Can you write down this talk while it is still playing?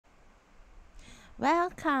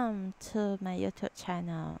Welcome to my YouTube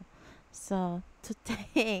channel. So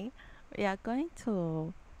today I'm going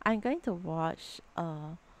to watch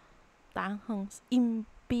Heng's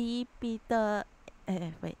Imbibitor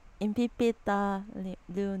Imbibitor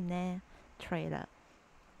Lunae trailer.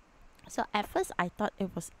 So at first I thought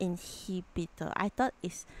it was Inhibitor. I thought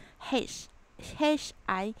it's Hibi,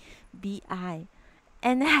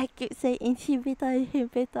 and then I keep saying inhibitor.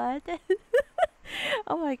 And then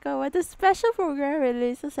oh my god, when the special program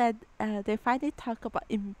releases and they finally talk about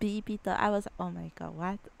Imbibitor, I was oh my god,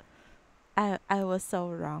 what? I was so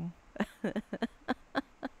wrong.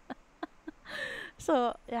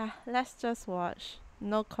 So yeah, let's just watch.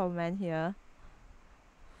 No comment here.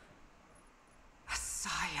 A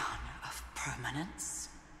scion of permanence?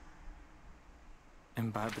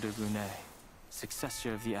 Imbibitor Lunae,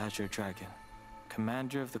 successor of the Azure Dragon,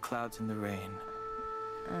 commander of the clouds and the rain,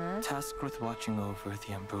 tasked with watching over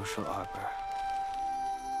the ambrosial arbor.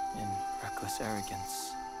 In reckless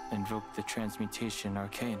arrogance, invoked the transmutation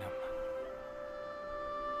arcanum.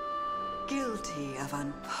 Guilty of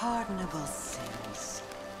unpardonable sins.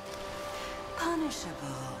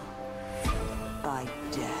 Punishable by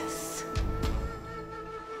death.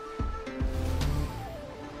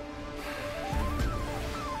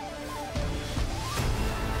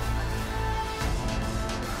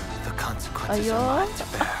 The consequences are mine to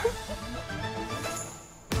bear.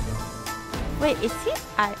 Wait, is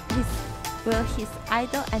will his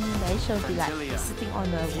idol animation be like sitting on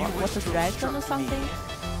a water dragon or something?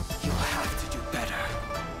 You'll have to do better.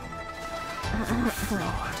 You're a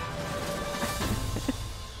fraud.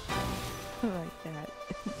 Oh my god.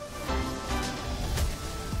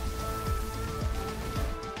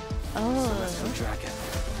 Celestial dragon,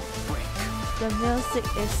 wake. The music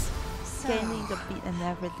is gaining the beat and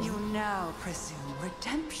everything. You now presume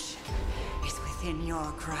redemption is within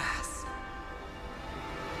your grasp.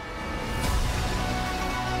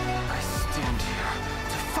 I stand here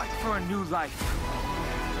to fight for a new life.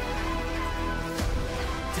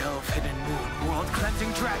 Delve hidden moon, world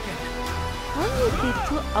cleansing dragon. Won't you be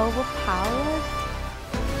too overpowered?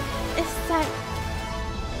 It's like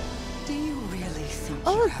Do you really think oh,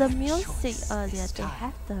 you the have a music choice earlier. this They time?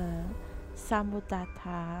 had the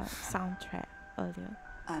Samudata soundtrack earlier.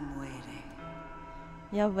 I'm waiting.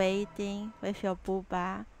 You're waiting with your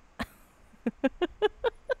booba.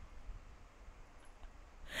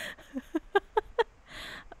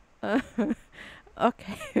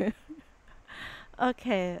 Okay.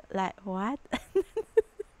 Okay, like what?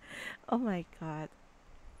 Oh my god.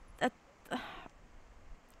 That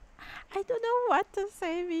I don't know what to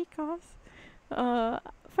say because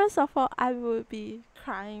first of all I will be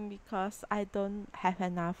crying because I don't have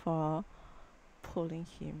enough for pulling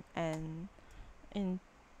him, and in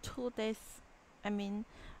 2 days, I mean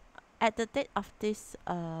at the date of this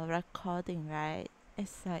recording, right,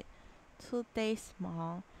 it's like 2 days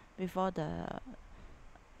more before the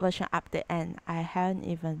version update, and I haven't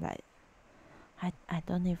even like I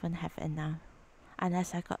don't even have enough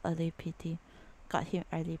unless I got early PT. Got him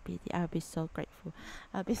early PT. I'll be so grateful.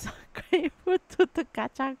 I'll be so grateful to the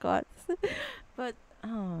gacha gods. But oh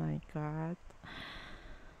my god.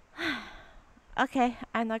 Okay,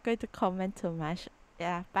 I'm not going to comment too much.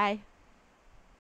 Yeah, bye.